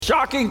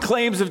Shocking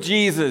claims of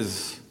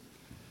Jesus.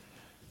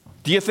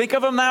 Do you think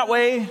of him that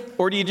way?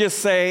 Or do you just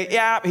say,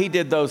 yeah, he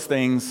did those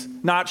things.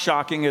 Not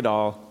shocking at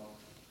all.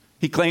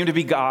 He claimed to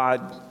be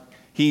God.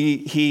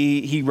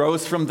 He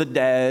rose from the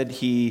dead.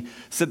 He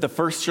said the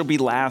first shall be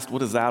last.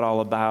 What is that all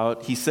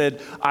about? He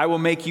said, I will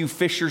make you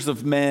fishers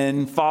of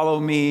men. Follow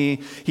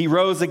me. He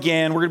rose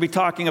again. We're going to be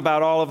talking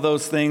about all of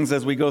those things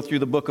as we go through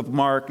the book of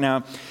Mark.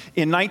 Now,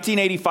 in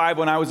 1985,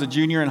 when I was a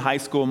junior in high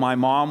school, my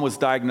mom was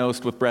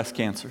diagnosed with breast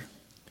cancer.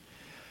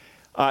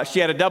 She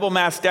had a double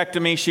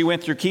mastectomy. She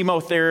went through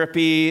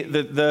chemotherapy.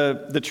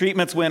 The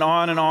treatments went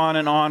on and on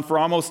and on for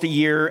almost a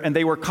year, and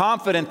they were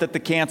confident that the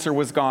cancer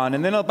was gone.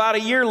 And then about a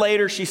year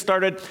later, she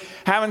started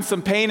having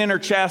some pain in her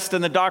chest,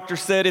 and the doctor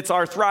said it's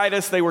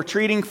arthritis. They were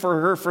treating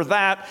for her for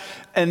that,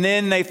 and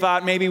then they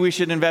thought maybe we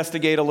should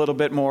investigate a little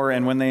bit more.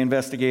 And when they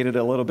investigated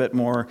a little bit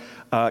more,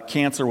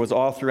 cancer was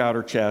all throughout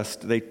her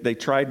chest. They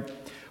tried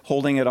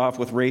holding it off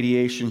with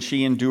radiation.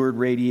 She endured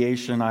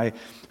radiation.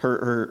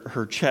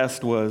 Her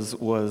chest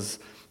was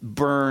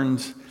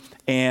burned,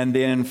 and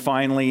then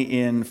finally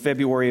in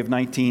February of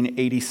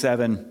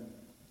 1987,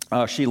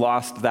 she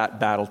lost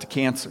that battle to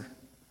cancer.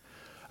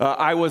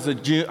 I was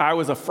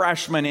a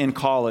freshman in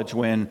college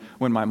when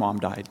my mom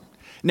died.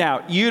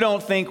 Now, you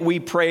don't think we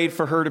prayed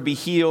for her to be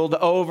healed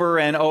over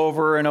and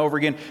over and over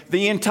again.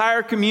 The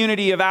entire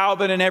community of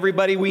Albin and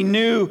everybody we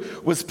knew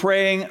was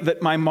praying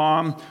that my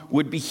mom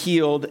would be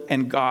healed,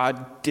 and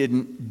God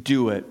didn't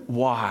do it.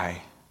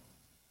 Why?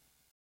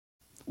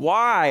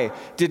 Why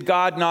did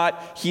God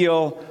not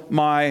heal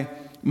my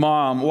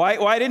mom?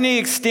 Why didn't he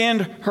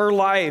extend her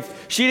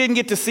life? She didn't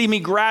get to see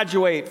me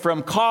graduate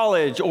from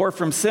college or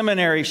from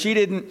seminary. She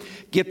didn't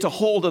get to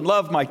hold and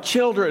love my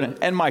children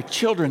and my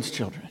children's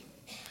children.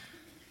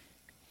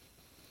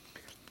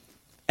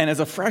 And as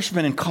a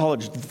freshman in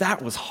college,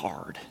 that was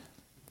hard.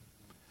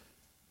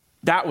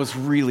 That was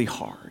really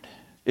hard.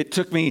 It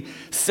took me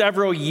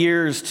several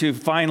years to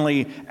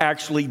finally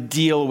actually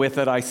deal with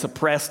it. I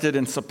suppressed it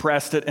and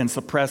suppressed it and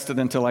suppressed it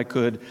until I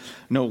could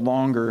no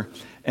longer,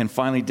 and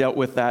finally dealt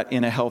with that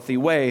in a healthy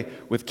way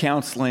with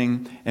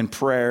counseling and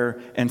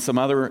prayer and some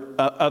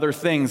other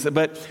things.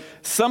 But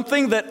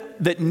something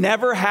that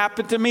never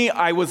happened to me,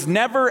 I was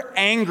never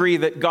angry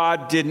that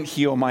God didn't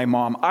heal my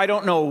mom. I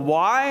don't know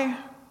why.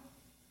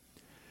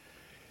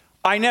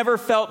 I never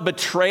felt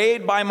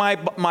betrayed by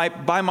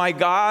my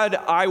God.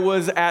 I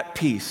was at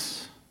peace.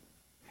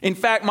 In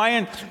fact, my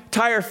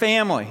entire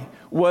family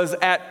was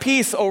at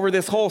peace over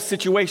this whole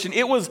situation.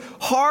 It was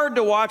hard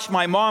to watch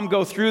my mom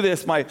go through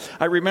this.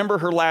 I remember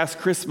her last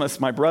Christmas.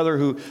 My brother,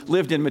 who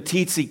lived in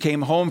Matitsi,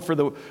 came home for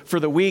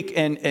the week,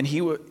 and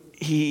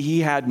he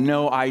had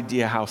no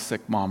idea how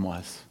sick Mom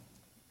was.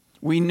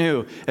 We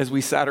knew as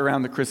we sat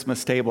around the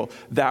Christmas table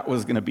that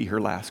was going to be her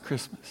last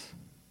Christmas.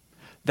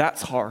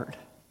 That's hard.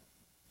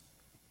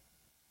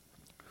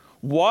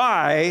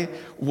 Why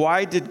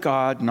did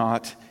God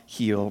not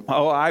heal?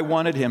 Oh, I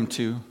wanted him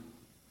to.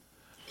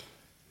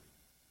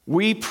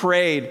 We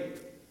prayed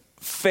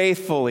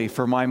faithfully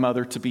for my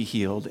mother to be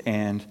healed,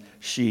 and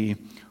she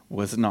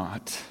was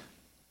not.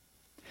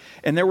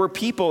 And there were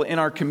people in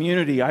our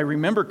community, I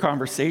remember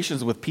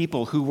conversations with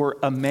people who were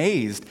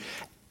amazed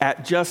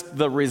at just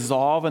the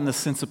resolve and the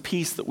sense of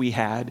peace that we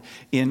had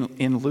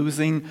in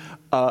losing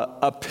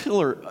a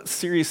pillar,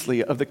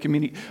 seriously, of the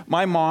community.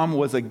 My mom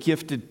was a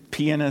gifted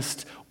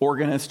pianist,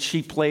 organist.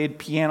 She played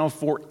piano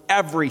for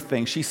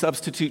everything. She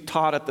substitute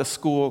taught at the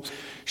school.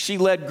 She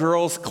led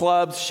girls'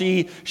 clubs.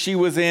 She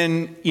was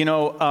in,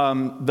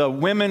 the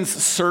women's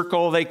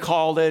circle, they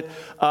called it.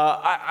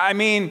 I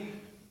mean,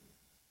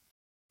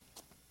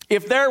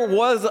 if there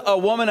was a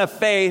woman of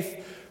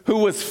faith who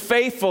was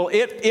faithful,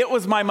 it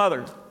was my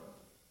mother.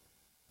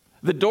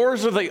 The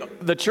doors of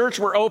the church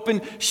were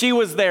open. She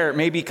was there,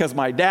 maybe because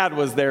my dad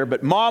was there,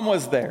 but Mom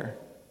was there.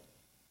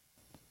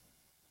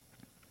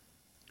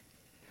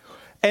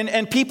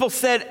 And people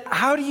said,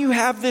 how do you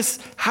have this?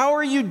 How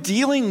are you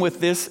dealing with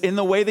this in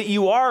the way that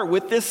you are,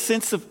 with this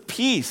sense of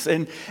peace?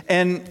 And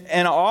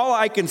all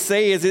I can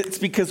say is it's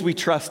because we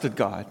trusted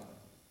God.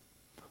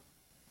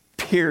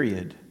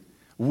 Period.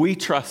 We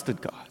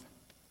trusted God.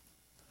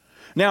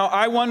 Now,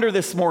 I wonder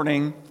this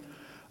morning,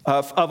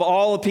 of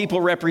all the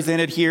people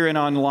represented here and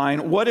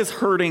online, what is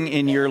hurting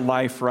in your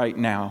life right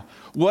now?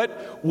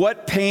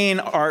 What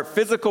pain,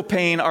 physical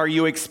pain are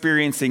you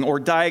experiencing, or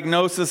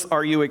diagnosis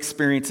are you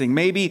experiencing?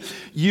 Maybe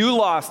you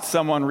lost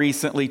someone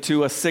recently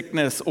to a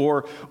sickness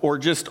or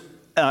just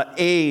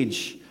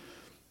age.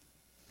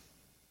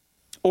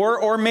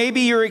 Or maybe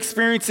you're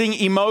experiencing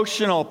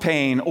emotional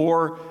pain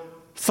or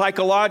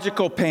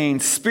psychological pain,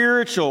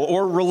 spiritual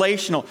or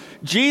relational.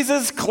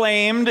 Jesus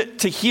claimed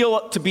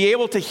to be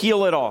able to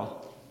heal it all.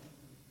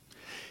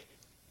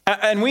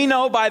 And we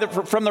know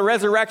from the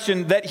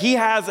resurrection that he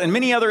has, and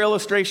many other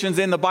illustrations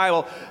in the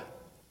Bible,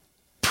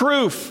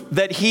 proof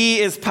that he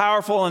is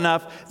powerful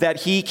enough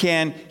that he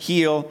can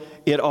heal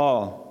it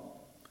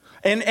all.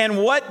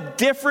 And what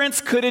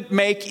difference could it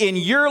make in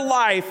your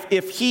life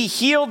if he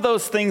healed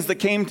those things that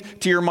came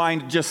to your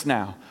mind just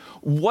now?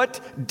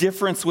 What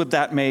difference would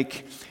that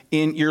make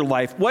in your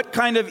life? What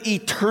kind of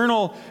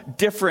eternal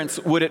difference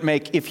would it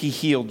make if he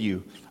healed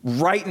you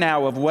right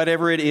now of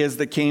whatever it is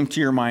that came to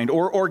your mind,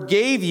 or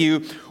gave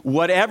you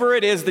whatever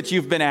it is that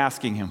you've been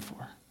asking him for?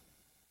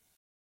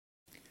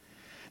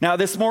 Now,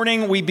 this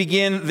morning we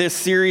begin this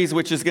series,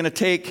 which is going to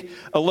take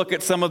a look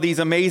at some of these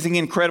amazing,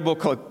 incredible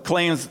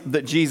claims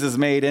that Jesus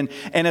made. And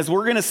as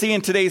we're going to see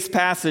in today's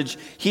passage,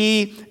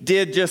 he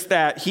did just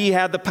that. He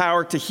had the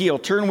power to heal.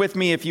 Turn with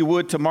me, if you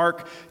would, to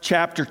Mark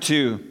chapter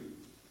 2.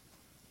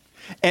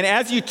 And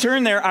as you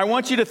turn there, I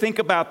want you to think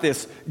about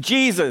this.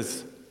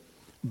 Jesus,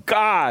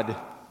 God,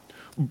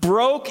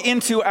 broke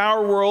into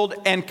our world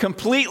and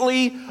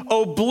completely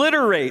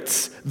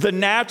obliterates the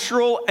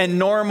natural and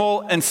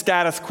normal and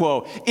status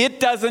quo. It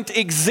doesn't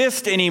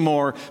exist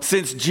anymore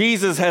since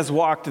Jesus has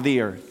walked the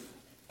earth.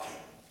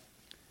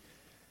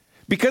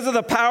 Because of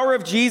the power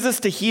of Jesus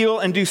to heal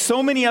and do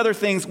so many other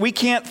things, you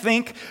can't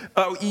think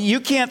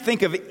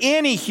of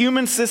any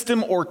human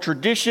system or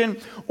tradition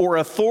or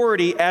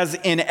authority as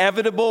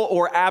inevitable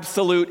or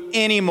absolute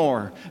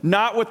anymore.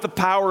 Not with the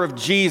power of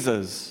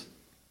Jesus.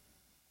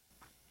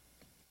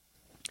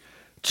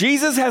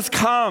 Jesus has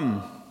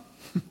come.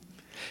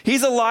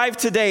 He's alive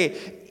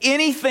today.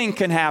 Anything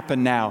can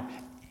happen now.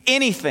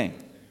 Anything.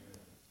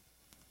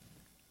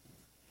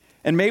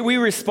 And may we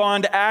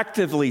respond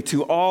actively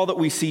to all that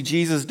we see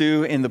Jesus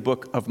do in the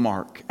book of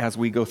Mark as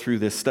we go through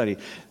this study.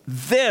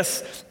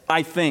 This,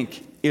 I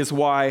think, is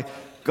why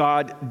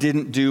God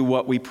didn't do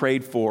what we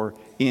prayed for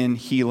in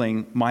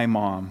healing my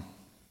mom.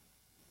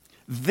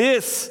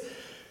 This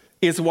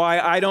is why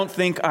I don't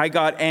think I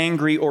got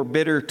angry or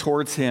bitter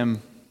towards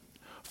him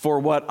for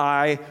what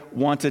I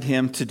wanted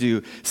him to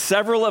do.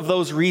 Several of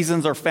those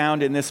reasons are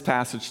found in this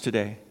passage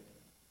today.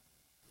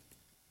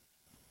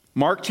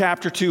 Mark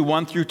chapter 2,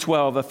 1 through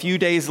 12. A few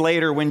days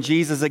later, when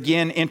Jesus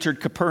again entered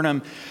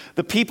Capernaum,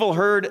 the people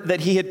heard that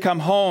he had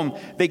come home.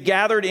 They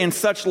gathered in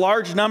such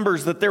large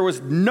numbers that there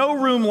was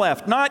no room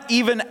left, not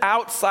even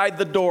outside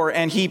the door,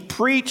 and he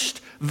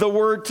preached the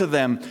word to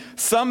them.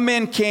 Some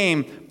men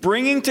came,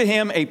 bringing to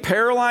him a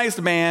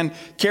paralyzed man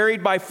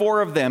carried by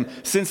 4 of them.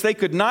 Since they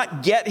could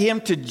not get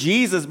him to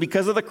Jesus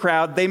because of the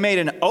crowd, they made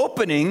an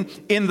opening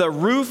in the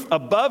roof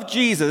above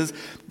Jesus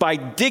by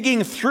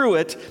digging through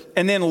it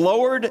and then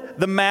lowered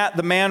the mat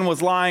the man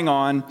was lying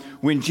on.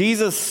 When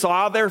Jesus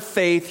saw their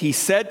faith, he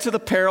said to the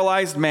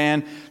paralyzed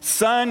man,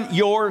 "Son,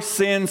 your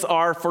sins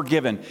are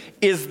forgiven."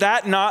 Is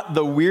that not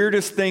the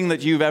weirdest thing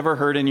that you've ever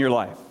heard in your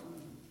life?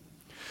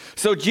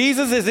 So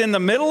Jesus is in the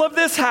middle of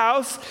this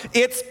house.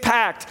 It's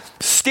packed.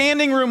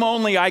 Standing room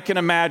only, I can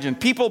imagine.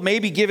 People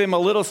maybe give him a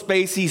little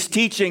space. He's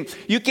teaching.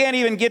 You can't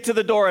even get to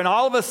the door. And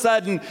all of a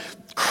sudden,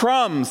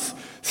 crumbs,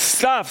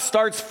 stuff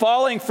starts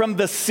falling from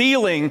the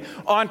ceiling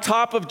on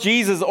top of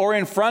Jesus or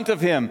in front of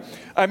him.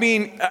 I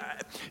mean,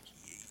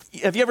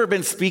 have you ever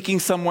been speaking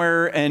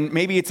somewhere and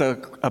maybe it's a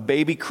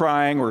baby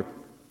crying, or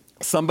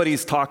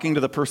somebody's talking to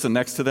the person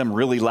next to them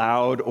really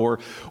loud, or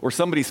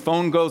somebody's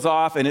phone goes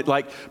off and it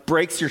like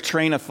breaks your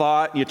train of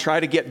thought and you try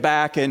to get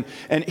back, and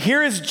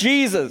here is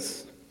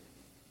Jesus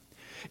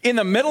in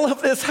the middle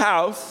of this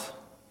house,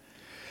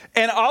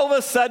 and all of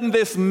a sudden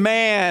this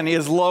man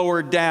is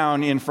lowered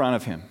down in front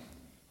of him.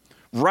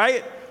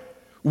 Right?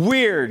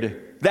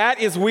 Weird. That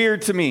is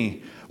weird to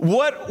me.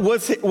 What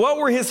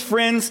were his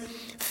friends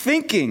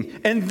thinking?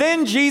 And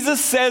then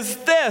Jesus says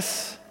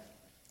this,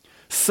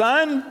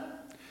 "Son,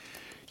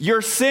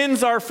 your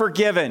sins are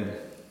forgiven."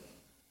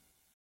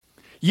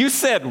 You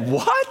said,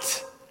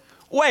 what?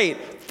 Wait,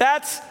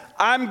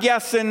 I'm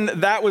guessing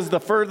that was the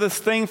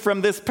furthest thing from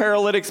this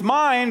paralytic's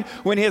mind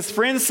when his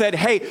friends said,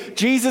 "Hey,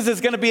 Jesus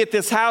is going to be at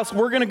this house.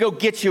 We're going to go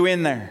get you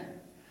in there.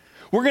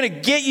 We're going to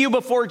get you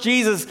before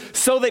Jesus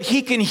so that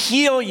he can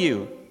heal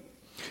you."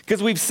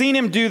 Because we've seen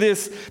him do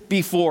this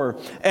before.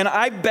 And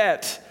I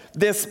bet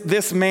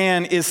this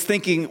man is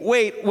thinking,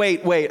 wait.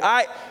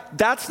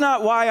 That's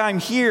not why I'm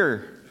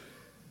here.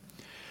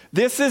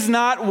 This is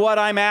not what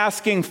I'm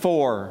asking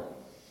for.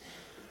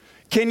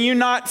 Can you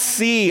not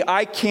see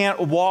I can't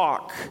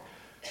walk?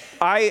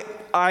 I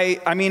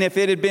mean, if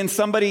it had been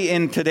somebody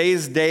in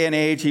today's day and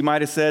age, he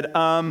might have said,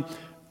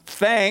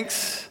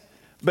 thanks,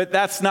 but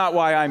that's not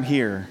why I'm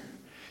here.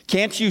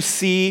 Can't you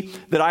see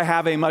that I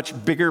have a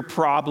much bigger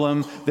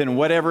problem than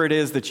whatever it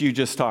is that you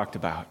just talked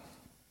about?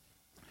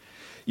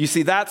 You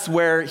see, that's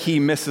where he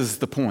misses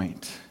the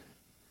point.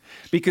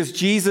 Because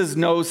Jesus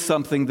knows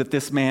something that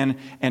this man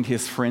and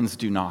his friends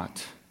do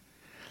not.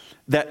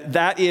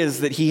 That is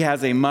that he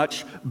has a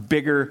much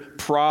bigger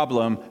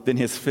problem than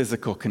his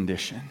physical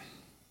condition.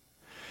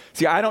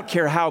 See, I don't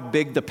care how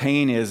big the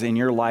pain is in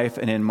your life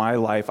and in my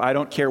life. I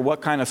don't care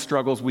what kind of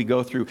struggles we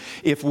go through.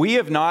 If we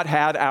have not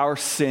had our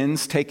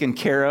sins taken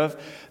care of,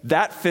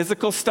 that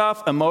physical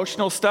stuff,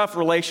 emotional stuff,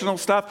 relational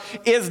stuff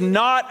is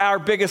not our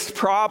biggest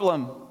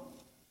problem.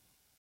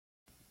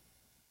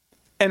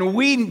 And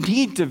we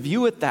need to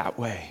view it that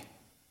way.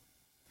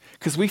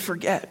 Because we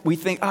forget. We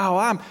think, oh,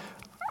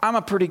 I'm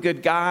a pretty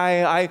good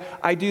guy.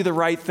 I do the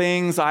right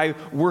things. I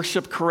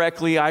worship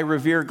correctly. I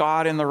revere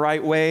God in the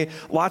right way.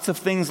 Lots of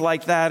things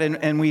like that.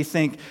 And we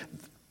think,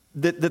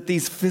 that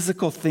these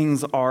physical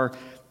things are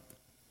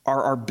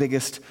our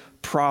biggest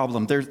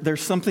problem.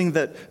 There's something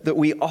that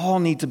we all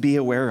need to be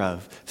aware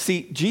of.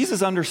 See,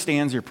 Jesus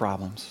understands your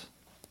problems.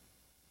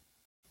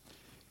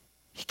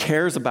 He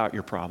cares about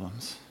your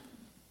problems.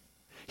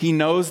 He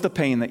knows the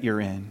pain that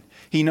you're in.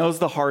 He knows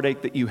the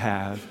heartache that you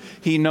have.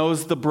 He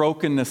knows the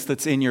brokenness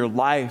that's in your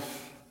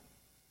life.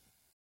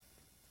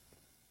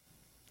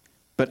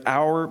 But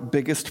our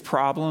biggest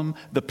problem,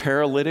 the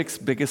paralytic's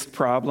biggest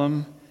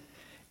problem,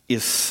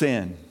 is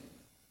sin.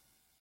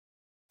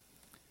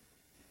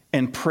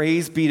 And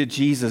praise be to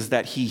Jesus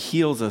that he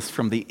heals us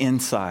from the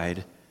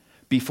inside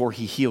before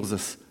he heals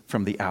us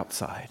from the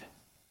outside.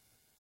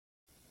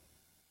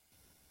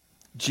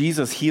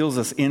 Jesus heals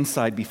us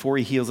inside before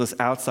he heals us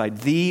outside.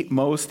 The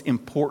most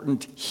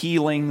important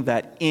healing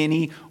that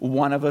any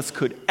one of us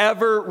could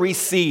ever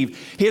receive.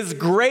 His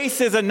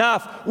grace is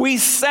enough. We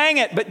sang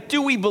it, but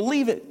do we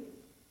believe it?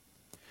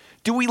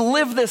 Do we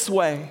live this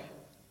way?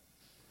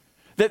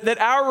 That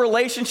our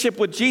relationship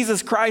with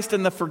Jesus Christ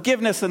and the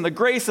forgiveness and the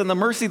grace and the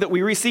mercy that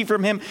we receive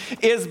from him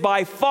is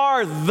by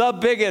far the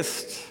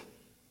biggest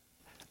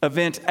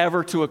event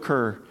ever to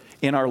occur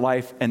in our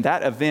life. And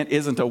that event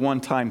isn't a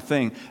one-time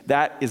thing.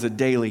 That is a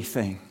daily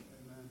thing.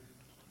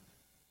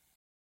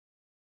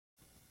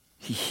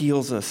 He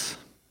heals us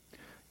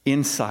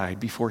inside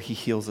before he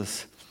heals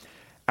us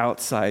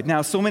outside.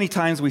 Now, so many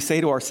times we say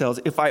to ourselves,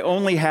 if I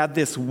only had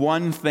this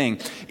one thing,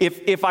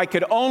 if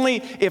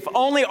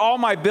only all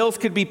my bills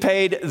could be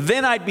paid,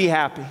 then I'd be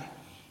happy.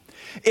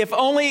 If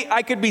only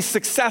I could be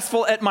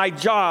successful at my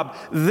job,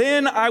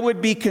 then I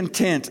would be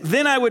content.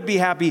 Then I would be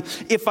happy.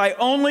 If I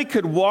only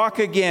could walk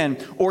again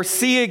or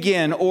see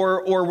again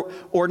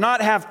or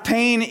not have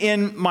pain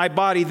in my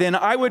body, then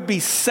I would be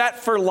set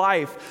for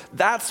life.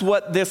 That's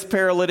what this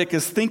paralytic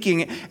is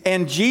thinking.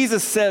 And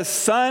Jesus says,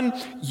 son,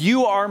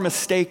 you are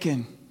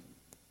mistaken.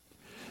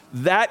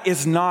 That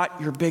is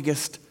not your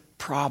biggest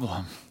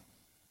problem.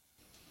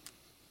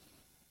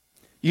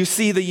 You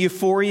see, the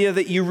euphoria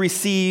that you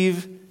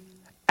receive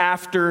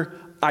after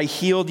I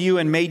healed you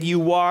and made you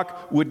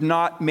walk would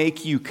not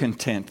make you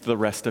content the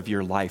rest of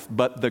your life.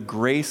 But the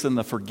grace and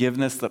the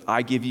forgiveness that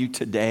I give you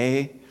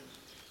today,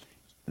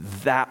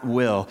 that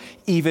will,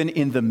 even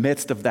in the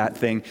midst of that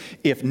thing.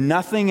 If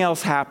nothing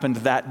else happened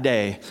that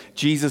day,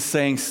 Jesus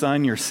saying,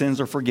 son, your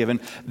sins are forgiven,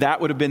 that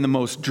would have been the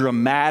most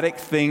dramatic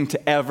thing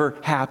to ever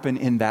happen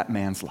in that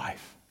man's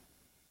life.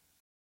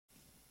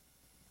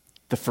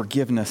 The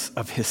forgiveness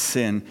of his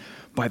sin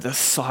by the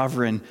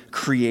sovereign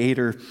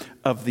creator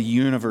of the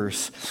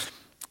universe.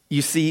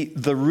 You see,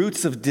 the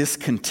roots of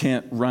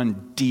discontent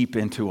run deep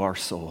into our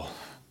soul.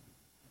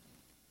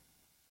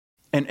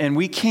 And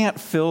we can't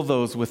fill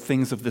those with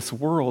things of this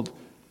world.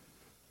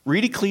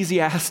 Read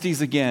Ecclesiastes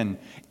again.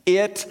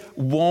 It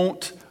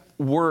won't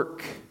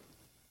work.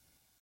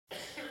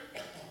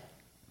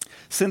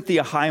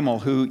 Cynthia Heimel,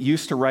 who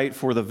used to write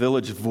for the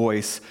Village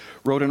Voice,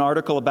 wrote an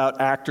article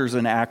about actors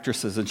and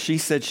actresses, and she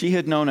said she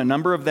had known a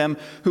number of them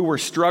who were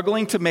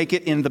struggling to make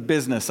it in the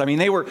business. I mean,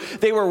 they were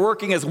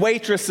working as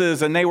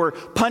waitresses, and they were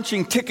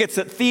punching tickets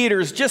at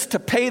theaters just to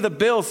pay the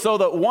bills so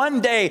that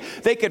one day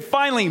they could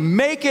finally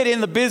make it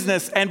in the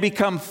business and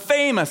become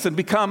famous and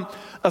become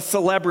a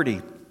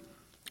celebrity.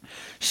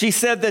 She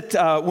said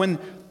that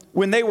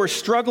when they were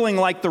struggling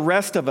like the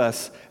rest of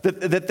us,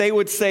 that they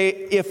would say,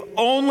 if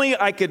only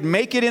I could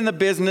make it in the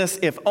business,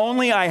 if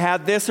only I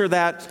had this or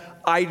that,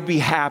 I'd be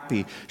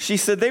happy. She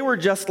said they were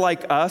just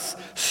like us,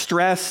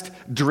 stressed,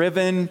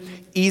 driven,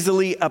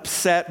 easily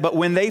upset. But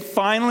when they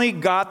finally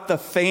got the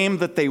fame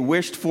that they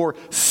wished for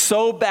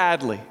so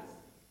badly,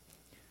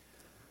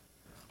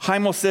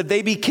 Heimel said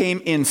they became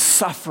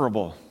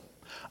insufferable,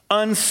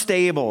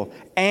 unstable,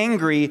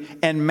 angry,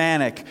 and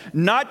manic.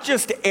 Not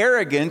just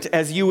arrogant,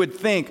 as you would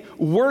think,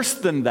 worse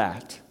than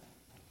that.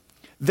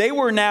 They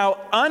were now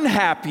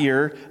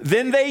unhappier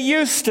than they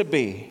used to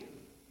be.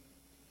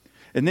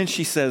 And then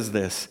she says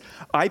this,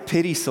 I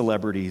pity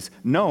celebrities.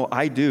 No,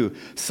 I do.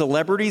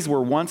 Celebrities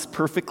were once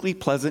perfectly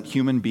pleasant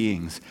human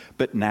beings,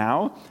 but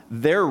now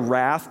their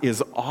wrath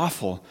is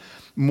awful.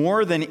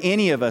 More than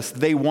any of us,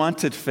 they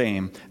wanted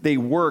fame. They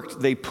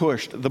worked, they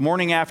pushed. The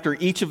morning after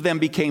each of them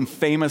became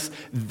famous,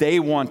 they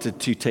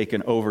wanted to take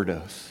an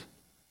overdose.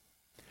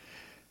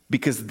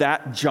 Because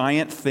that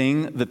giant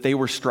thing that they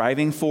were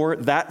striving for,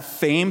 that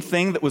fame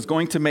thing that was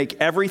going to make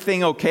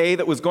everything okay,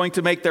 that was going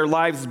to make their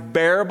lives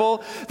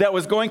bearable, that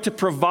was going to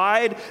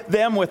provide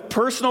them with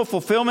personal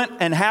fulfillment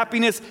and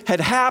happiness had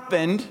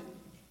happened,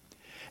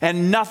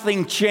 and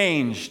nothing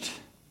changed.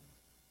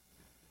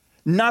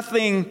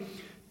 Nothing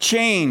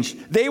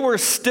changed. They were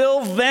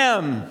still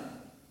them.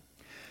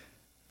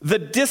 The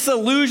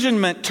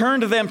disillusionment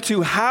turned them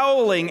to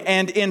howling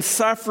and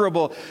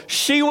insufferable.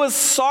 She was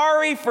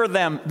sorry for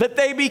them that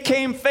they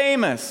became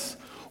famous.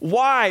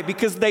 Why?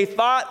 Because they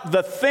thought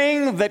the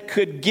thing that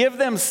could give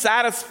them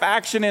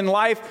satisfaction in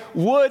life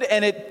would,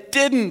 and it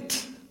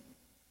didn't.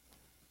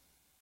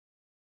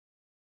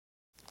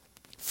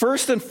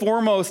 First and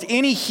foremost,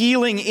 any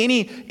healing,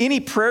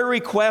 any prayer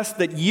request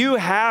that you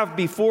have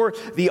before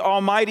the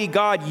Almighty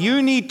God,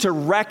 you need to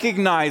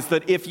recognize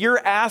that if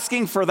you're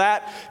asking for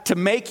that to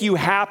make you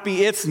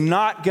happy, it's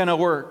not going to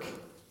work.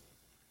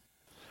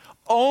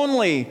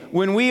 Only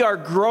when we are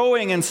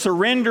growing and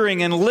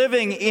surrendering and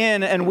living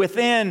in and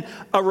within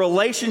a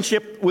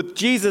relationship with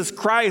Jesus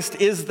Christ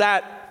is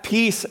that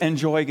peace and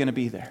joy going to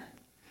be there.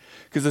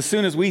 Because as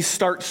soon as we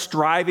start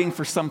striving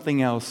for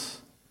something else,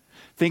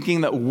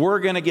 thinking that we're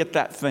going to get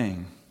that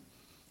thing,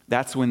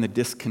 that's when the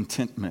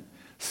discontentment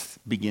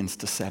begins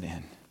to set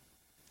in.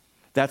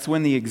 That's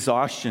when the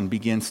exhaustion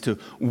begins to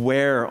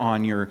wear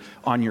on your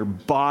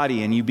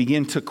body, and you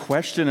begin to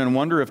question and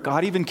wonder if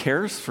God even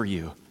cares for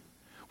you,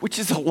 which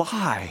is a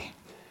lie.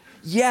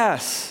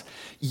 Yes,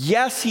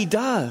 he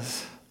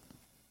does.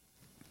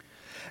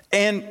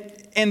 And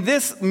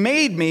this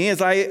made me,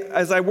 as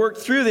I worked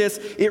through this,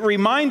 it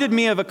reminded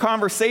me of a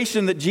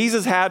conversation that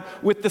Jesus had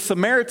with the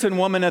Samaritan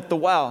woman at the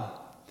well.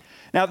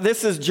 Now,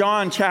 this is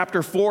John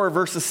chapter 4,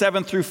 verses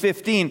 7 through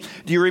 15.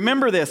 Do you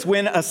remember this?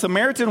 When a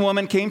Samaritan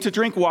woman came to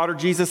drink water,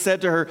 Jesus said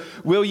to her,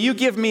 "Will you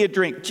give me a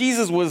drink?"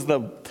 Jesus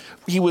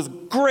was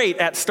great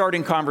at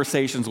starting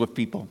conversations with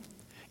people.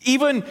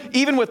 Even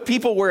with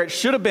people where it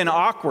should have been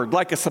awkward,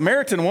 like a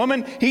Samaritan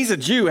woman. He's a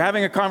Jew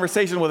having a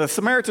conversation with a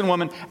Samaritan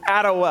woman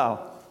at a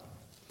well.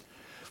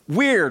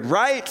 Weird,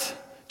 right?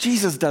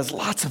 Jesus does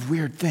lots of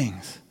weird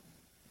things.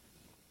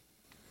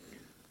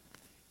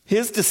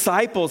 His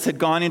disciples had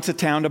gone into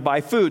town to buy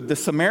food. The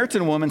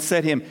Samaritan woman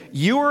said to him,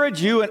 "You are a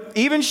Jew," and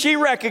even she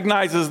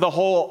recognizes the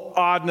whole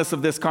oddness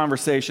of this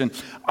conversation.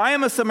 "I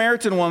am a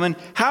Samaritan woman.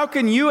 How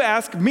can you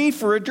ask me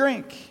for a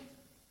drink?"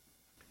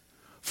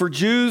 For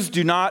Jews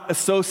do not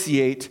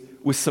associate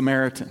with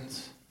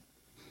Samaritans.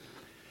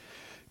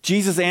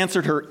 Jesus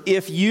answered her,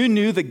 "If you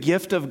knew the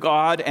gift of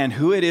God and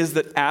who it is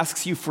that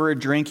asks you for a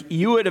drink,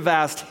 you would have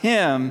asked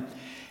him,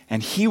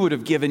 and he would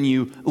have given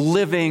you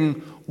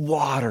living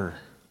water."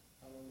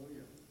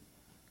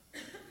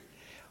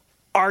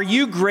 "Are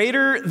you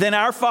greater than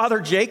our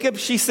father Jacob,"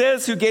 she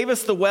says, "who gave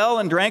us the well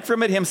and drank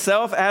from it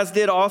himself, as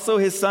did also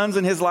his sons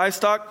and his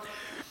livestock?"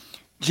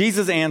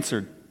 Jesus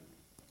answered,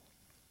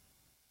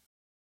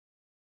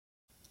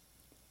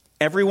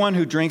 "Everyone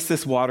who drinks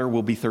this water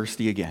will be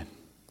thirsty again."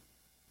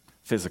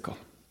 Physical.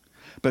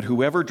 "But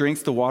whoever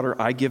drinks the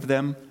water I give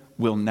them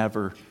will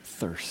never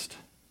thirst."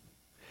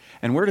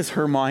 And where does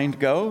her mind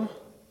go?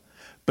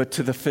 But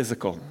to the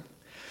physical.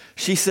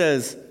 She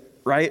says,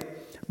 right?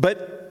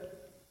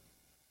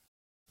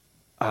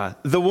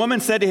 The woman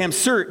said to him,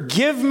 "Sir,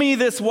 give me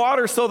this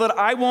water so that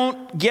I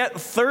won't get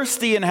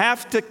thirsty and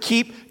have to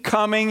keep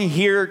coming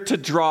here to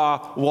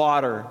draw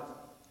water."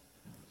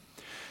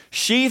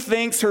 She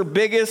thinks her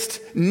biggest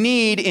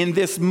need in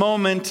this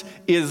moment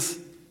is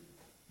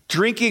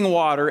drinking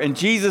water, and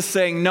Jesus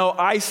saying, "No,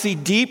 I see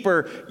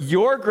deeper.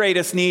 Your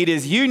greatest need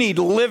is you need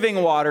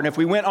living water." And if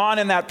we went on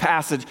in that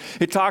passage,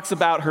 it talks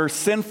about her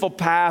sinful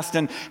past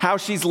and how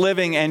she's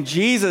living, and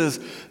Jesus,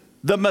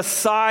 the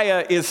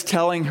Messiah, is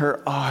telling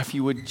her, "Oh, if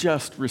you would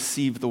just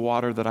receive the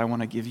water that I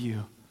want to give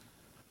you,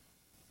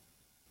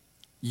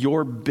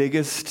 your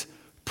biggest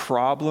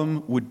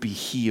problem would be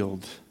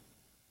healed."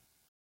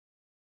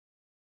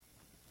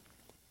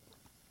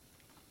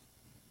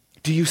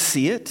 Do you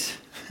see it?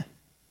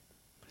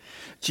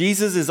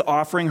 Jesus is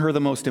offering her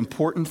the most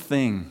important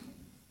thing.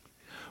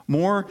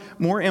 More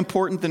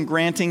important than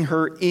granting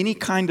her any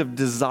kind of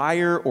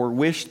desire or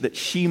wish that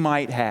she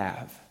might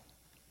have.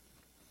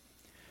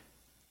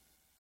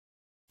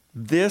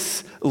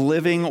 This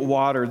living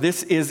water,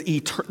 this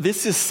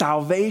is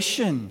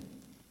salvation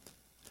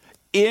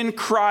in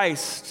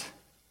Christ.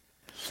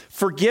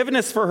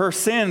 Forgiveness for her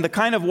sin, the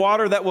kind of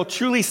water that will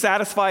truly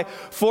satisfy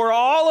for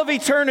all of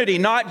eternity,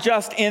 not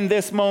just in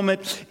this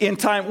moment in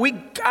time. We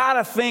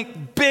gotta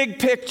think big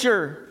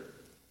picture.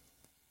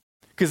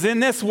 Because in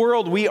this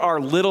world, we are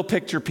little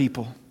picture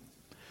people.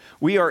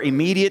 We are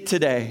immediate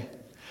today.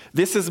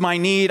 This is my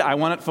need. I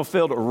want it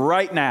fulfilled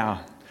right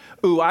now.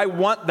 Ooh, I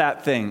want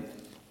that thing.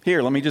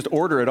 Here, let me just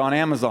order it on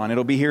Amazon.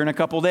 It'll be here in a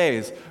couple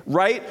days.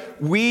 Right?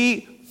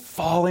 We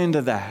fall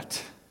into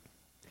that.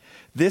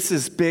 This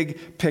is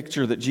big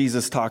picture that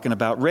Jesus is talking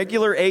about.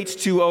 Regular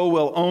H2O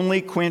will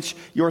only quench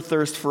your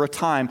thirst for a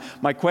time.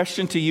 My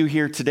question to you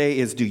here today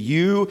is, do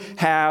you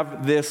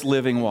have this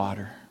living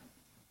water?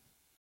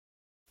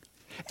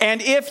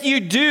 And if you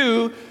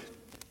do,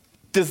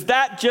 does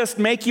that just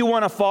make you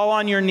want to fall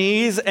on your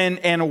knees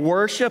and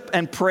worship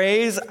and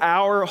praise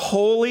our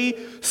holy,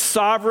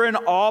 sovereign,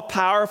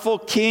 all-powerful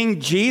King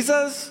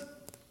Jesus?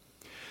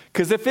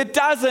 Because if it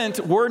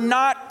doesn't, we're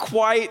not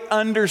quite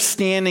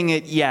understanding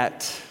it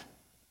yet.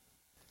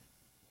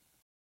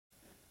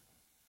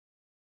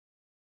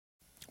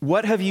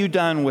 What have you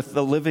done with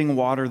the living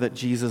water that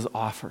Jesus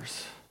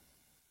offers?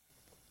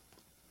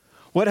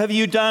 What have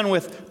you done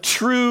with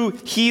true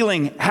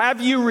healing? Have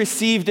you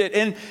received it?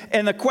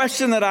 And the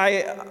question that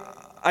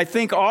I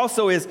think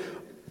also is,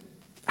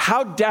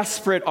 how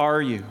desperate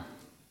are you?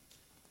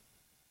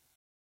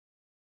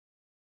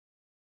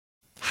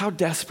 How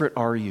desperate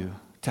are you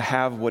to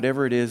have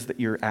whatever it is that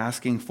you're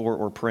asking for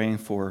or praying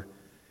for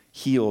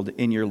healed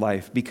in your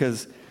life,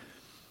 because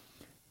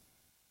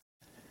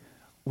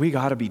we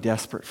got to be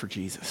desperate for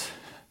Jesus.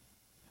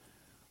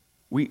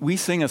 We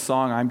sing a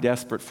song, I'm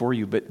desperate for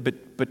you,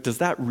 but does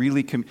that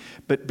really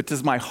but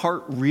does my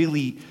heart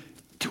really,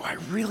 do I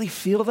really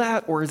feel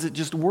that, or is it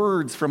just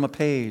words from a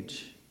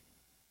page?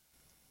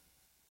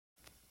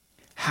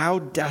 How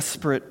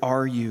desperate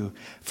are you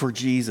for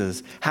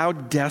Jesus? How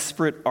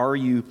desperate are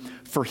you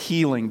for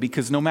healing?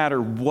 Because no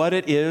matter what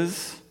it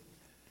is,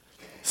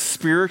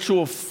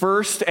 spiritual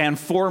first and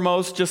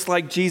foremost, just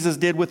like Jesus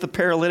did with the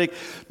paralytic.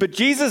 But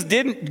Jesus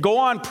didn't go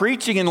on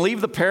preaching and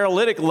leave the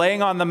paralytic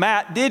laying on the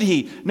mat, did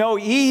he? No,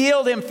 he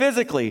healed him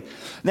physically.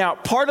 Now,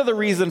 part of the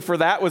reason for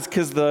that was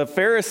because the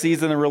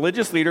Pharisees and the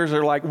religious leaders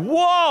are like,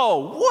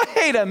 whoa,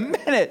 wait a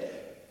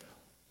minute.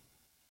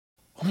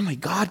 Only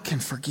God can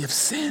forgive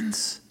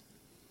sins.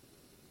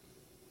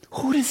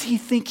 Who does he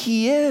think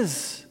he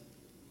is?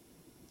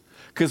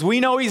 Because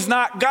we know he's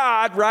not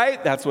God,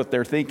 right? That's what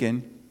they're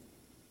thinking.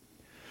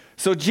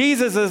 So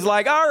Jesus is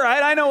like, all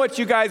right, I know what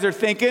you guys are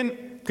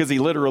thinking, because he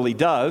literally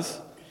does.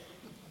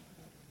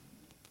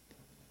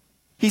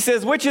 He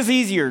says, which is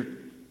easier,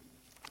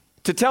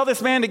 to tell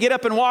this man to get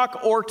up and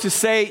walk, or to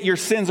say your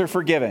sins are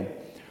forgiven?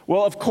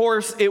 Well, of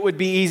course, it would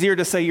be easier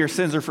to say your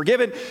sins are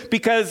forgiven,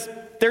 because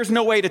there's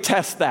no way to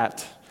test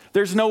that.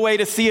 There's no way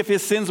to see if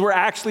his sins were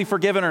actually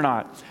forgiven or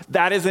not.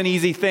 That is an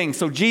easy thing.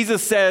 So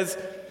Jesus says,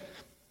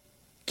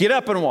 get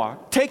up and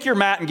walk. Take your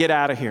mat and get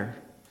out of here.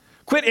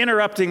 Quit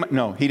interrupting.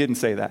 No, he didn't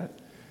say that.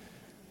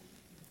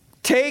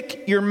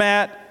 Take your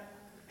mat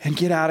and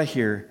get out of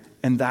here.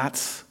 And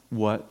that's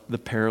what the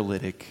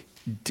paralytic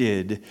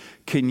did.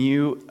 Can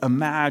you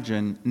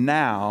imagine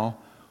now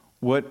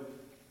what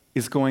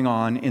is going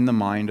on in the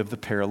mind of the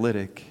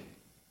paralytic?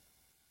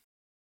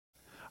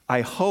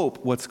 I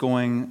hope what's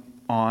going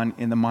on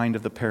in the mind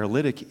of the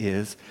paralytic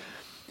is,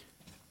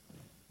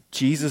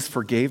 Jesus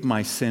forgave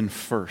my sin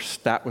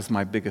first. That was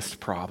my biggest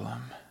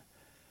problem.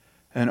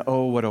 And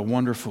oh, what a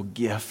wonderful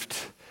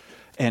gift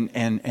and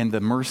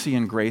the mercy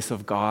and grace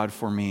of God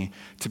for me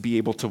to be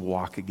able to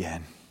walk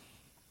again.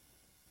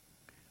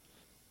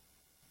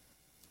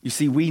 You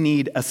see, we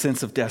need a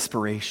sense of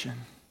desperation.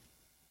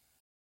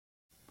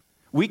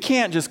 We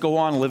can't just go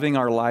on living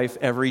our life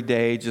every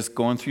day, just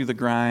going through the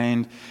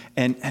grind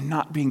and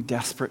not being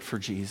desperate for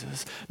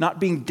Jesus, not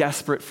being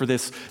desperate for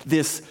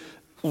this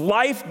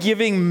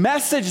life-giving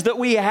message that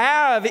we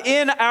have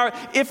in our,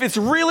 if it's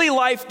really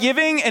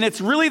life-giving and it's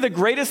really the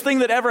greatest thing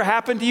that ever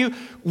happened to you,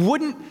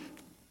 wouldn't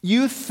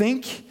you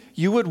think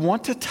you would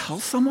want to tell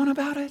someone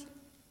about it?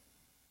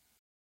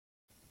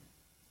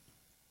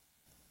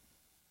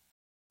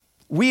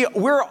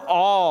 We're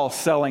all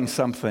selling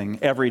something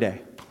every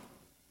day.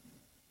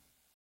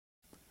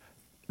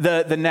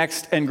 The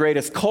next and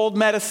greatest cold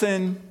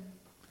medicine,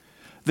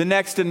 the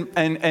next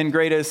and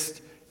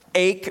greatest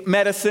ache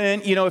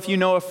medicine. You know, if you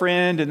know a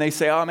friend and they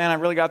say, oh man, I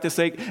really got this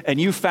ache, and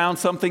you found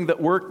something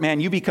that worked, man,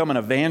 you become an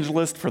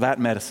evangelist for that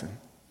medicine.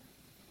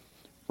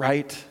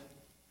 Right?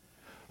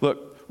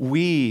 Look,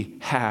 we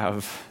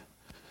have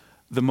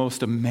the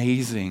most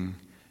amazing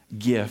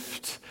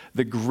gift,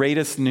 the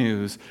greatest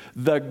news.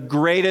 If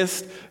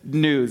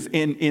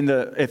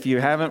you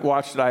haven't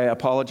watched it, I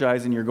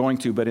apologize, and you're going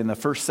to, but in the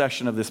first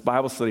session of this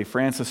Bible study,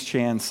 Francis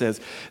Chan says,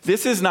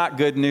 this is not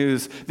good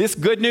news. This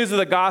good news of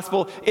the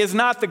gospel is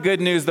not the good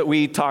news that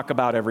we talk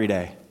about every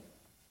day.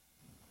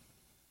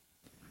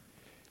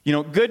 You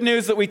know, good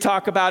news that we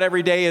talk about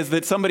every day is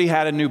that somebody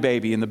had a new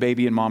baby and the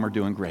baby and mom are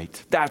doing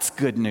great. That's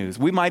good news.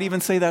 We might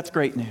even say that's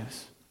great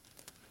news.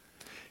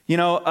 You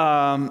know,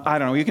 I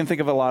don't know, you can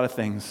think of a lot of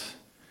things.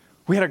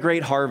 We had a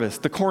great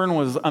harvest. The corn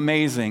was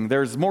amazing.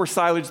 There's more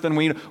silage than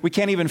we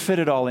can't even fit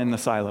it all in the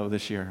silo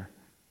this year.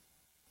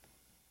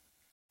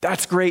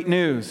 That's great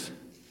news.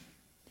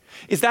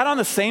 Is that on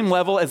the same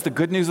level as the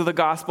good news of the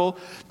gospel?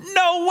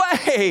 No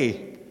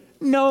way.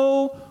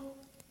 No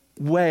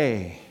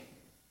way.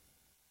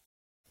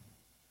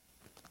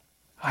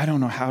 I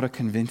don't know how to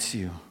convince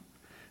you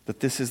that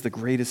this is the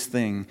greatest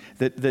thing,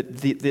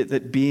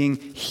 that being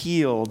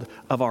healed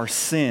of our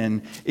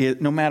sin,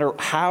 no matter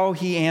how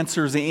he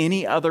answers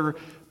any other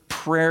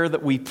prayer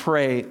that we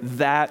pray,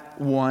 that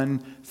one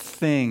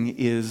thing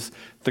is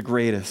the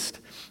greatest.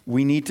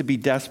 We need to be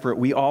desperate.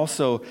 We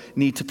also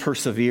need to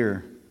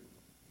persevere.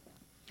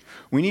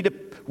 We need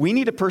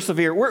to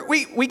persevere.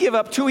 We give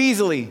up too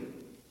easily.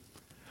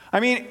 I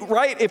mean,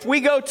 right, if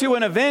we go to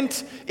an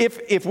event,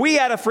 if we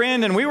had a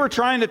friend and we were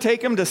trying to take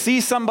him to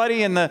see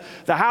somebody and the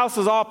house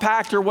is all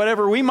packed or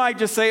whatever, we might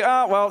just say,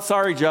 oh, well,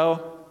 sorry,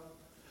 Joe.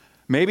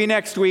 Maybe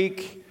next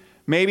week.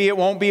 Maybe it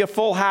won't be a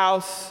full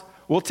house.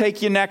 We'll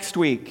take you next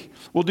week.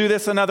 We'll do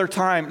this another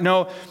time.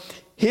 No,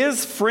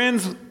 his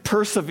friends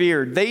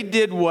persevered. They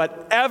did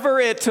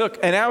whatever it took,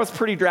 and that was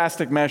pretty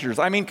drastic measures.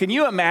 I mean, can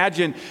you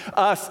imagine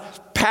us,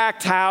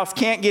 packed house,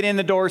 can't get in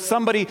the door,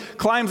 somebody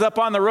climbs up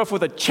on the roof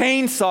with a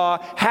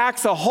chainsaw,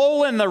 hacks a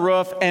hole in the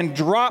roof, and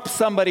drops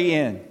somebody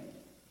in?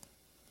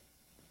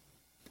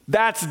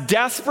 That's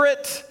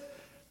desperate,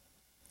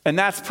 and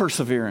that's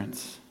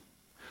perseverance.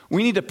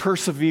 We need to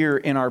persevere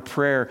in our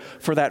prayer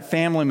for that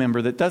family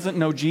member that doesn't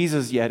know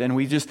Jesus yet, and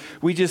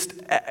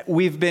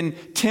we've been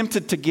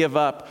tempted to give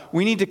up.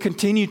 We need to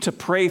continue to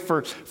pray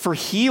for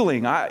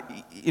healing. I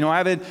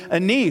have a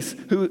niece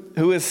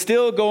who is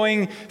still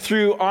going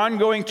through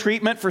ongoing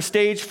treatment for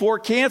stage 4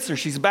 cancer.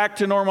 She's back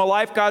to normal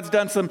life. God's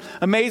done some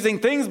amazing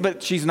things,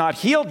 but she's not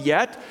healed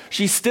yet.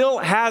 She still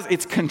has,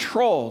 it's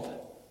controlled.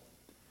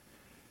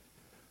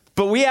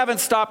 But we haven't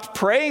stopped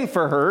praying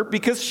for her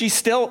because she's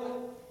still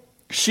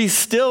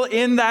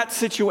in that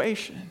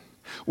situation.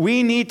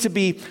 We need to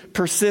be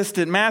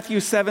persistent. Matthew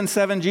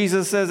 7:7,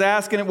 Jesus says,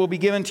 ask and it will be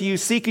given to you.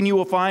 Seek and you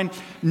will find.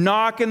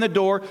 Knock and the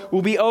door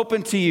will be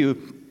open to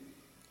you.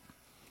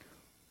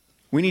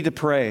 We need to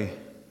pray.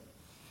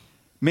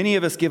 Many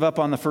of us give up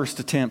on the first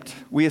attempt.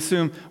 We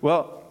assume,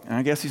 well,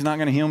 I guess he's not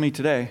going to heal me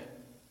today.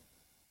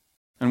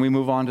 And we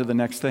move on to the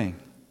next thing.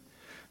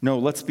 No,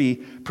 let's be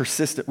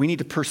persistent. We need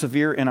to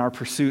persevere in our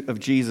pursuit of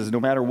Jesus, no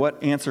matter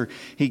what answer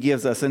he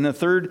gives us. And the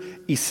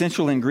third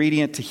essential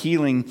ingredient to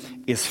healing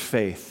is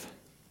faith.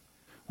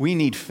 We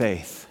need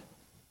faith.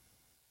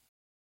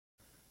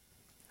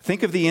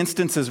 Think of the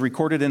instances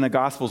recorded in the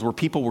Gospels where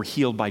people were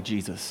healed by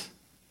Jesus.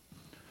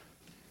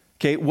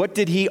 Okay, what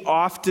did he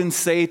often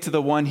say to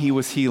the one he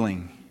was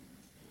healing?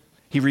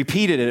 He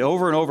repeated it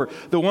over and over.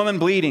 The woman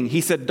bleeding,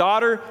 he said,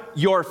 daughter,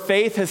 your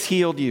faith has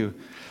healed you.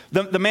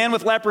 The man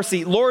with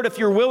leprosy, Lord, if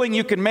you're willing,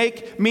 you can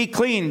make me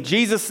clean.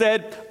 Jesus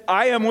said,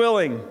 I am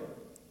willing.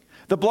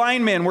 The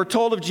blind men, we're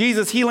told of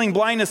Jesus healing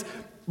blindness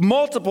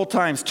multiple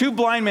times. 2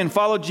 blind men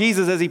followed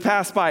Jesus as he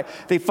passed by.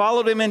 They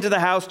followed him into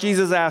the house.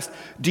 Jesus asked,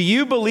 do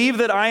you believe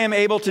that I am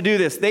able to do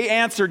this? They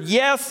answered,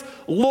 yes,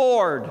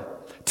 Lord.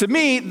 To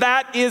me,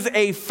 that is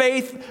a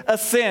faith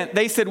assent.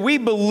 They said, we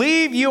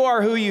believe you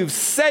are who you've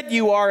said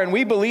you are, and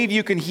we believe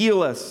you can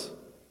heal us.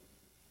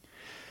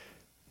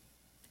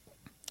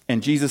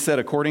 And Jesus said,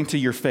 according to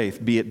your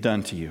faith, be it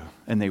done to you.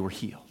 And they were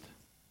healed.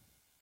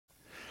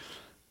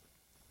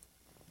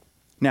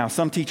 Now,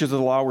 some teachers of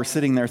the law were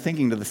sitting there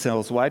thinking to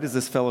themselves, why does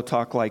this fellow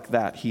talk like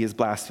that? He is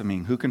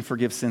blaspheming. Who can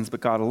forgive sins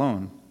but God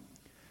alone?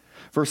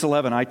 Verse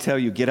 11, I tell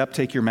you, get up,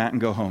 take your mat,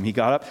 and go home. He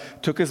got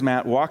up, took his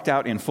mat, walked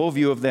out in full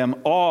view of them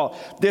all.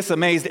 This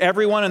amazed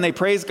everyone, and they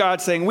praised God,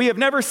 saying, we have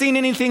never seen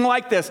anything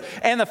like this.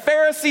 And the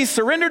Pharisees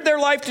surrendered their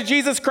life to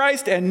Jesus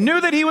Christ and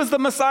knew that he was the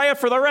Messiah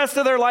for the rest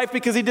of their life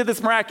because he did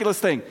this miraculous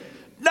thing.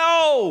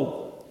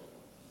 No!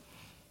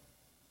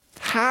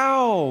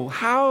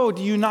 How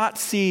do you not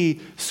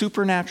see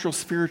supernatural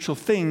spiritual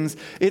things?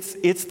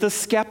 It's the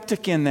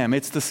skeptic in them.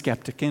 It's the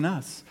skeptic in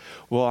us.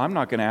 Well, I'm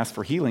not going to ask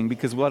for healing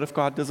because what if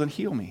God doesn't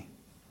heal me?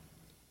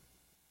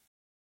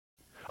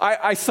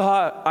 I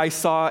saw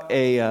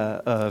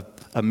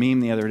a meme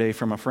the other day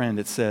from a friend.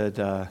 It said,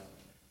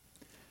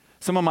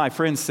 some of my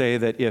friends say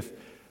that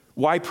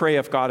why pray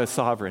if God is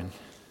sovereign?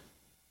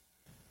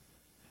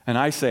 And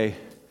I say,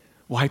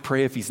 why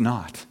pray if he's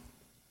not?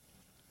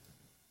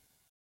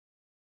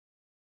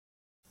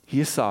 He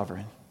is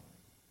sovereign.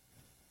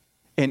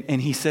 And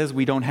he says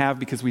we don't have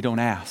because we don't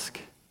ask.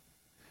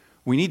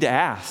 We need to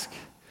ask.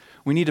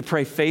 We need to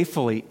pray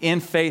faithfully,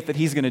 in faith that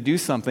he's going to do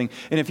something.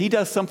 And if he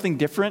does something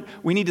different,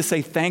 we need to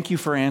say, thank you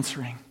for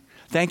answering.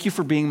 Thank you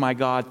for being my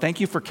God. Thank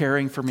you for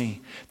caring for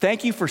me.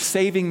 Thank you for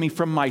saving me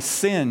from my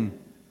sin.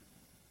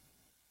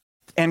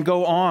 And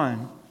go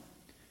on.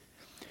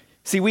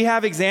 See, we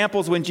have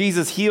examples when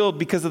Jesus healed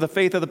because of the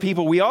faith of the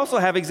people. We also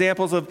have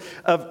examples of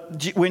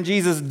when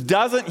Jesus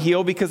doesn't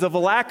heal because of a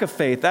lack of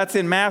faith. That's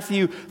in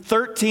Matthew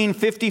 13,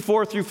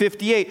 54 through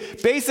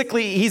 58.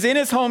 Basically, he's in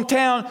his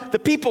hometown. The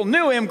people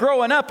knew him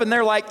growing up, and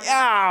they're like,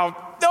 oh,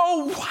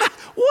 no,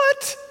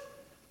 what?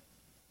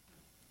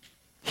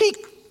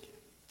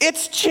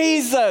 It's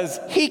Jesus.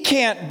 He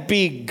can't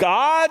be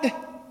God.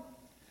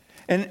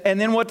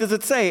 And then what does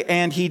it say?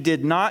 And he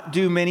did not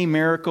do many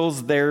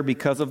miracles there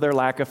because of their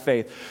lack of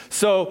faith.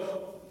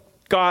 So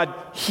God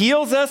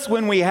heals us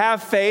when we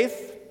have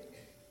faith.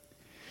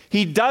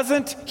 He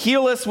doesn't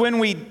heal us when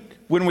we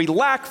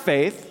lack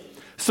faith.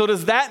 So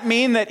does that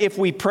mean that if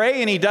we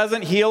pray and he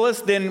doesn't heal us,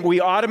 then we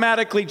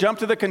automatically jump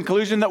to the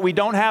conclusion that we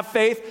don't have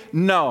faith?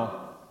 No.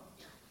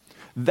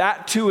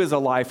 That too is a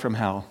lie from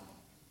hell.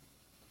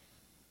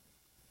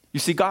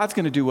 You see, God's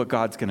going to do what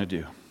God's going to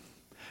do.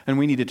 And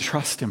we need to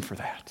trust him for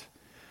that.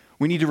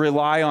 We need to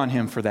rely on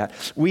him for that.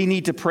 We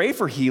need to pray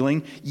for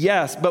healing,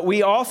 yes, but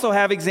we also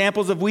have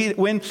examples of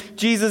when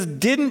Jesus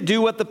didn't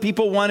do what the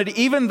people wanted,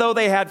 even though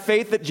they had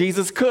faith that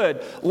Jesus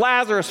could.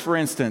 Lazarus, for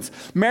instance.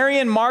 Mary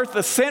and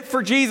Martha sent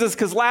for Jesus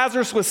because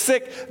Lazarus was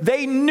sick.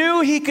 They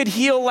knew he could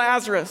heal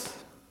Lazarus.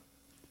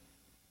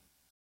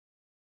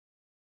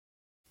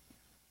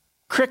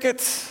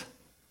 Crickets.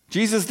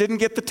 Jesus didn't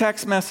get the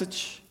text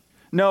message.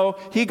 No,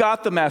 he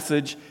got the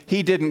message.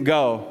 He didn't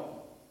go.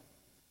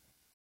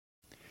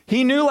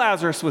 He knew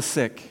Lazarus was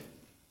sick.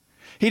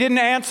 He didn't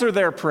answer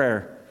their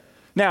prayer.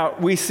 Now,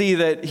 we see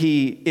that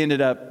he ended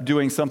up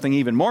doing something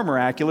even more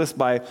miraculous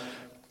by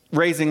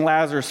raising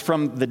Lazarus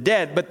from the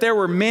dead. But there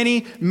were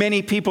many,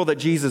 many people that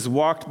Jesus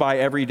walked by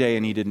every day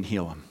and he didn't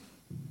heal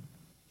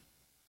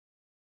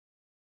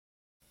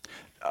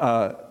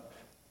them.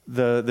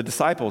 the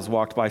disciples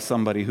walked by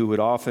somebody who would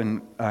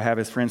often have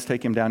his friends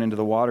take him down into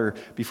the water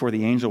before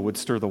the angel would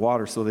stir the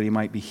water so that he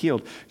might be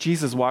healed.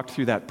 Jesus walked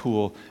through that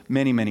pool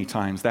many, many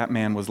times. That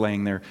man was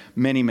laying there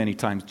many, many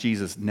times.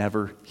 Jesus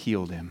never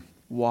healed him.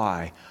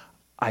 Why?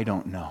 I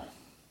don't know.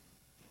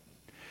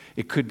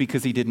 It could be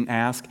because he didn't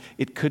ask.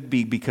 It could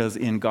be because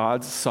in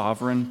God's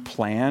sovereign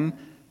plan,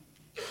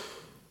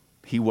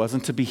 he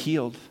wasn't to be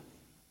healed.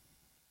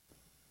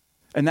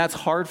 And that's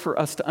hard for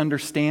us to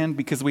understand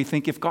because we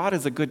think if God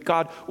is a good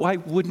God, why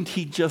wouldn't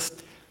he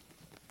just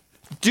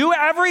do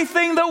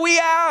everything that we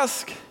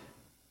ask?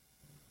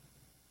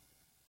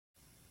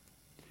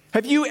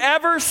 Have you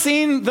ever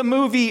seen the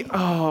movie,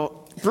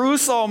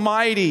 Bruce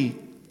Almighty?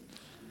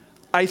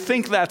 I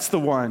think that's the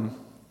one.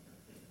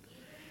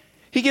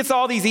 He gets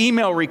all these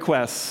email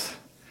requests.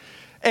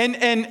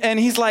 And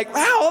he's like,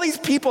 wow, all these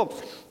people.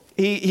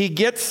 He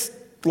gets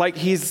like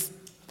he's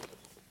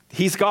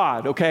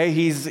God, okay?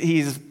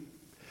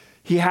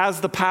 He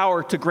has the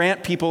power to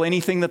grant people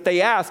anything that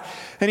they ask.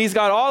 And he's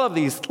got all of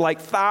these, like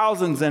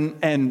thousands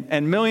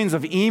and millions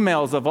of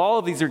emails of all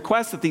of these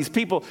requests that these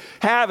people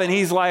have. And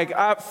he's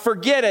like,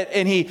 forget it.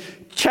 And he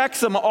checks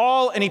them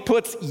all and he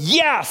puts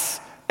yes.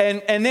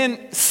 And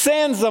then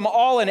sends them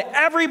all. And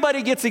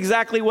everybody gets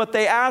exactly what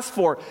they asked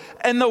for.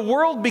 And the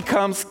world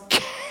becomes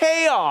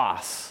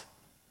chaos.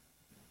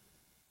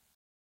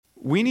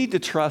 We need to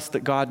trust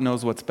that God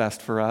knows what's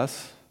best for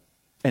us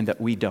and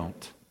that we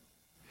don't.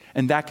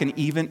 And that can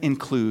even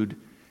include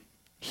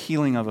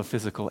healing of a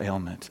physical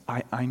ailment.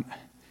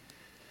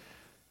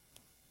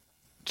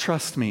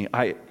 Trust me.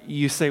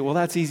 You say, well,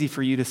 that's easy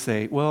for you to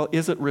say. Well,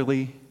 is it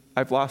really?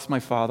 I've lost my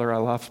father. I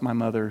lost my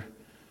mother.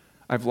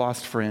 I've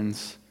lost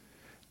friends.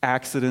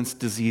 Accidents,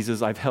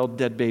 diseases. I've held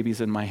dead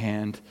babies in my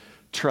hand.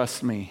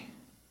 Trust me.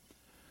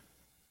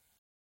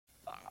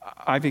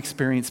 I've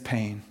experienced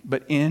pain.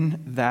 But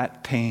in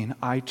that pain,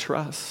 I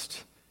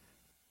trust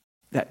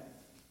that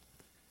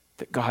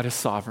God is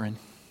sovereign.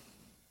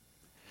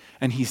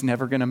 And he's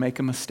never going to make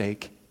a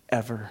mistake,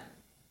 ever.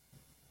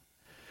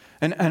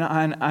 And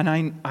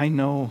I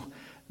know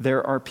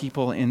there are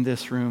people in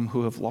this room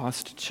who have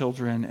lost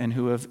children and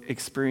who have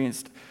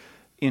experienced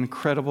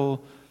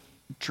incredible,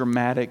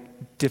 dramatic,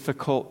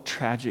 difficult,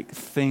 tragic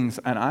things.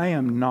 And I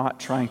am not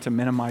trying to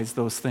minimize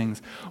those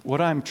things. What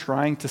I'm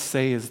trying to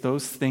say is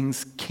those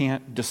things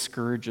can't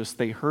discourage us.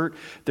 They hurt,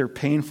 they're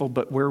painful,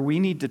 but where we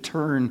need to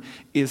turn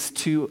is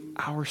to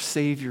our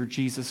Savior,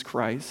 Jesus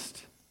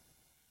Christ.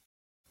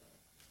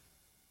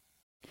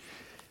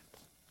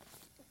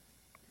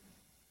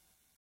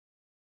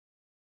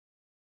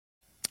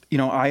 You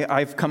know,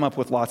 I've come up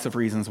with lots of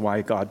reasons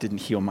why God didn't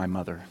heal my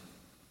mother.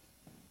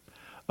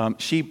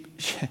 She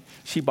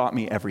bought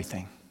me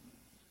everything.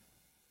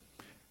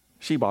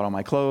 She bought all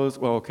my clothes.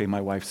 Well, okay, my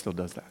wife still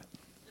does that.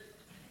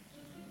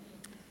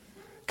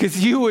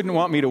 Because you wouldn't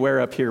want me to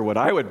wear up here what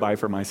I would buy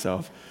for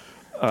myself.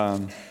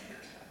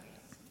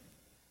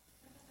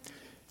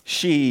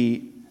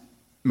 She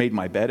made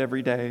my bed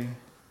every day,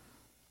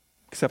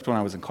 except when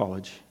I was in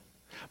college.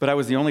 But I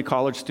was the only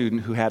college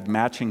student who had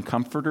matching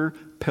comforter,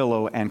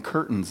 pillow, and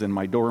curtains in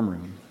my dorm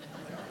room.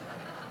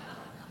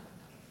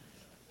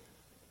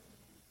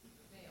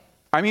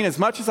 I mean, as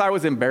much as I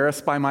was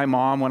embarrassed by my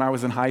mom when I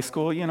was in high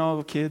school, you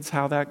know, kids,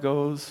 how that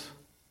goes,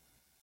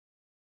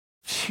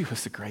 she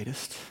was the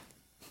greatest.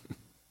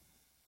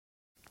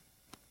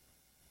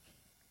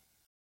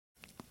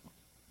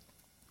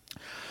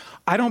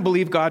 I don't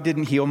believe God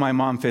didn't heal my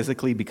mom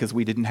physically because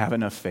we didn't have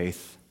enough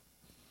faith.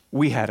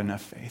 We had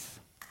enough faith.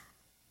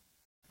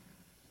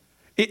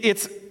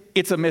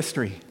 It's a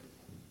mystery.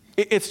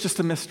 It's just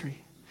a mystery.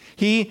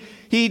 He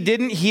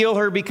didn't heal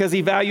her because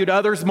he valued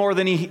others more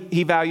than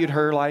he valued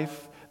her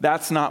life.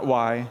 That's not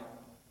why.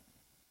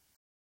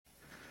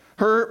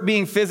 Her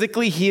being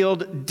physically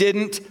healed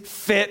didn't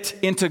fit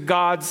into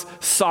God's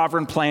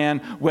sovereign plan,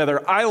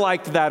 whether I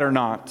liked that or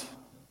not.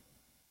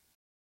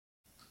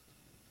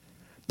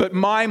 But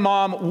my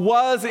mom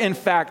was in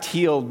fact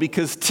healed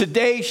because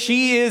today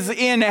she is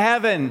in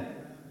heaven.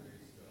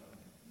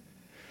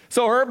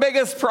 So her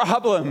biggest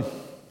problem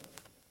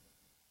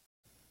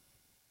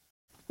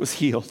was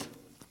healed.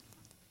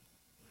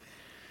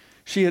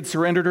 She had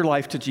surrendered her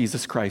life to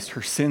Jesus Christ.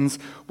 Her sins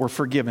were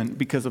forgiven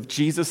because of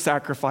Jesus'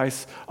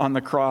 sacrifice on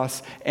the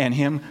cross and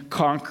him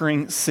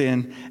conquering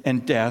sin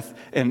and death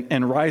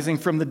and rising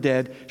from the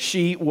dead.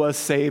 She was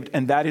saved,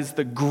 and that is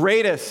the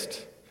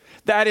greatest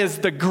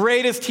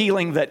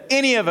healing that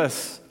any of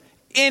us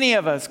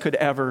could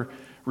ever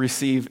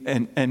receive,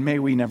 and may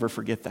we never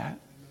forget that.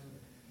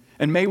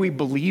 And may we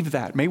believe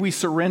that. May we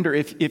surrender.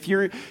 If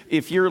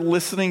you're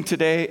listening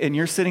today and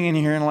you're sitting in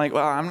here and like,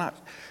 well,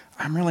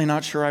 I'm really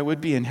not sure I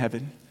would be in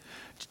heaven.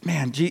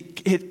 Man,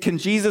 can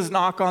Jesus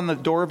knock on the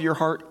door of your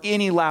heart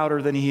any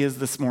louder than he is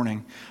this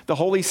morning? The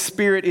Holy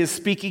Spirit is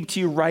speaking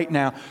to you right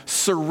now.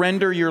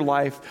 Surrender your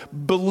life.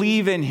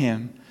 Believe in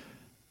him.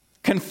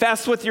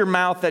 Confess with your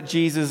mouth that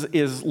Jesus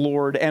is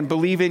Lord and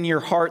believe in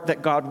your heart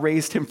that God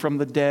raised him from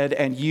the dead,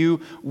 and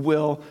you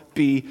will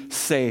be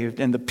saved.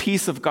 And the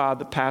peace of God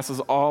that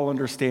passes all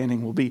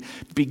understanding will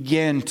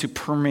begin to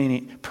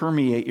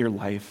permeate your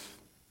life.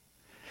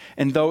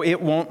 And though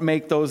it won't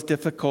make those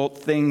difficult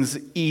things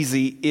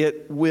easy,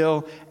 it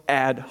will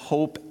add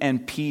hope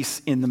and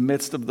peace in the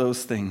midst of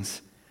those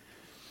things.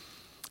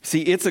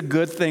 See, it's a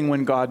good thing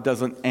when God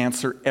doesn't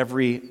answer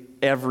every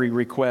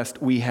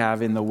request we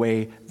have in the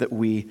way that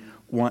we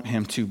want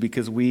him to,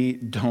 because we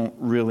don't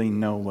really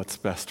know what's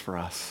best for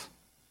us.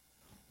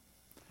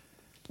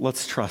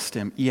 Let's trust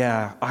him.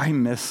 Yeah, I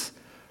miss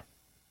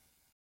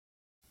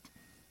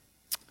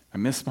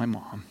my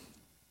mom.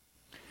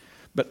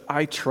 But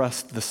I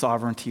trust the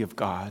sovereignty of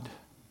God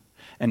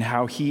and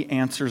how he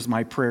answers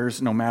my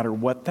prayers no matter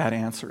what that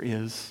answer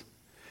is.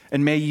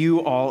 And may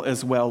you all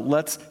as well.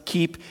 Let's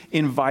keep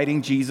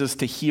inviting Jesus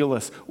to heal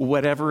us,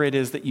 whatever it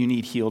is that you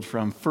need healed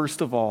from. First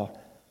of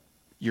all,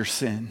 your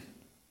sin.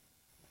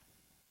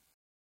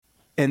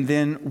 And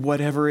then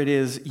whatever it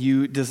is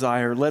you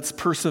desire. Let's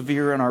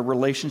persevere in our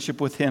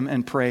relationship with him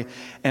and pray,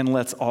 and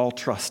let's all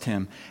trust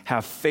him.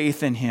 Have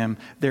faith in him.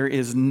 There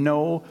is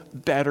no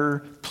better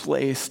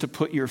place to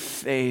put your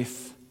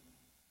faith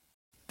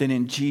than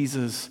in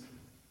Jesus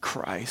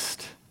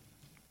Christ.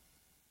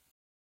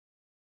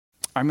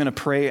 I'm going to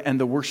pray, and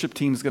the worship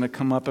team is going to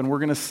come up, and we're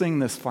going to sing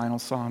this final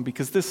song,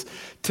 because this,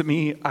 to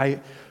me,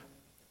 I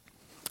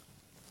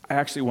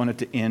actually wanted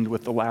to end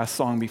with the last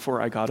song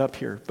before I got up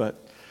here,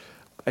 but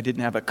I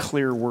didn't have a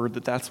clear word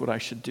that that's what I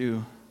should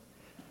do.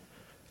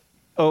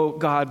 Oh,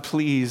 God,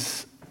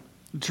 please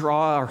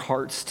draw our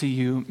hearts to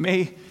you.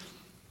 May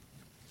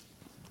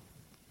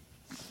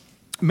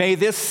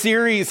this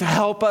series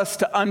help us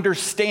to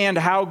understand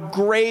how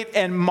great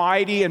and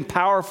mighty and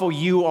powerful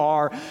you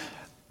are.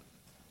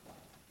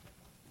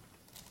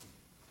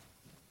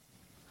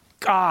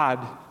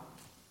 God,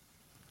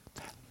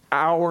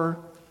 our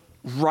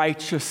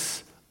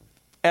righteous,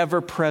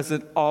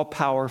 ever-present,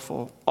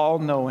 all-powerful,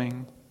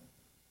 all-knowing,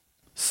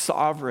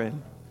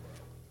 sovereign,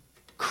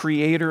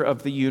 creator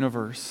of the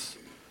universe,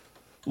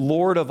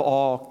 Lord of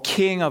all,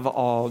 King of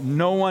all.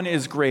 No one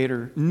is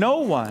greater. No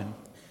one.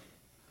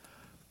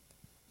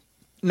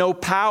 No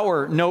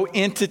power, no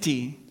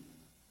entity,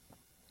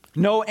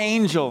 no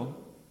angel.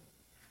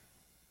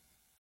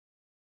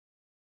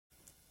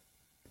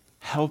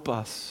 Help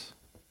us.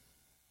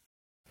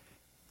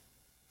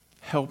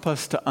 Help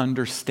us to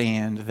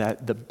understand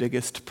that the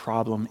biggest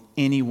problem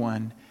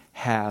anyone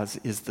has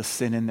is the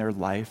sin in their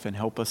life, and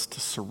help us to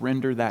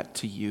surrender that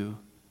to you.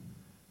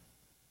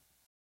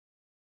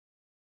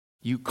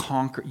 You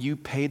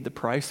paid the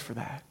price for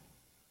that.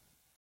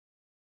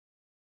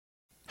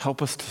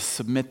 Help us to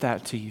submit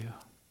that to you.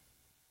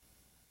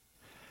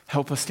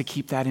 Help us to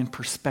keep that in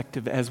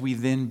perspective as we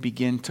then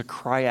begin to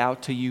cry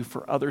out to you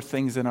for other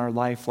things in our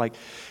life, like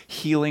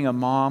healing a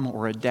mom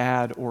or a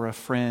dad or a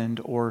friend,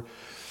 or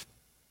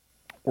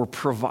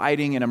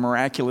providing in a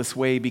miraculous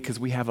way because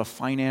we have a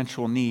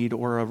financial need,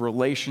 or a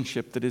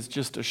relationship that is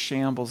just a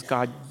shambles.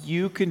 God,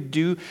 you can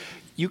do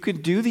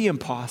the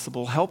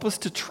impossible. Help us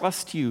to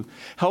trust you.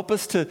 Help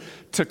us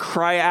to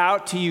cry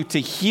out to you to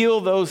heal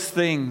those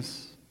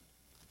things.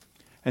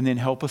 And then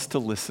help us to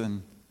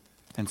listen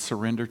and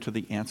surrender to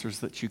the answers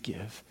that you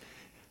give.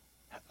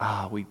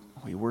 We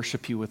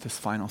worship you with this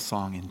final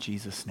song in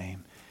Jesus'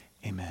 name.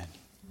 Amen.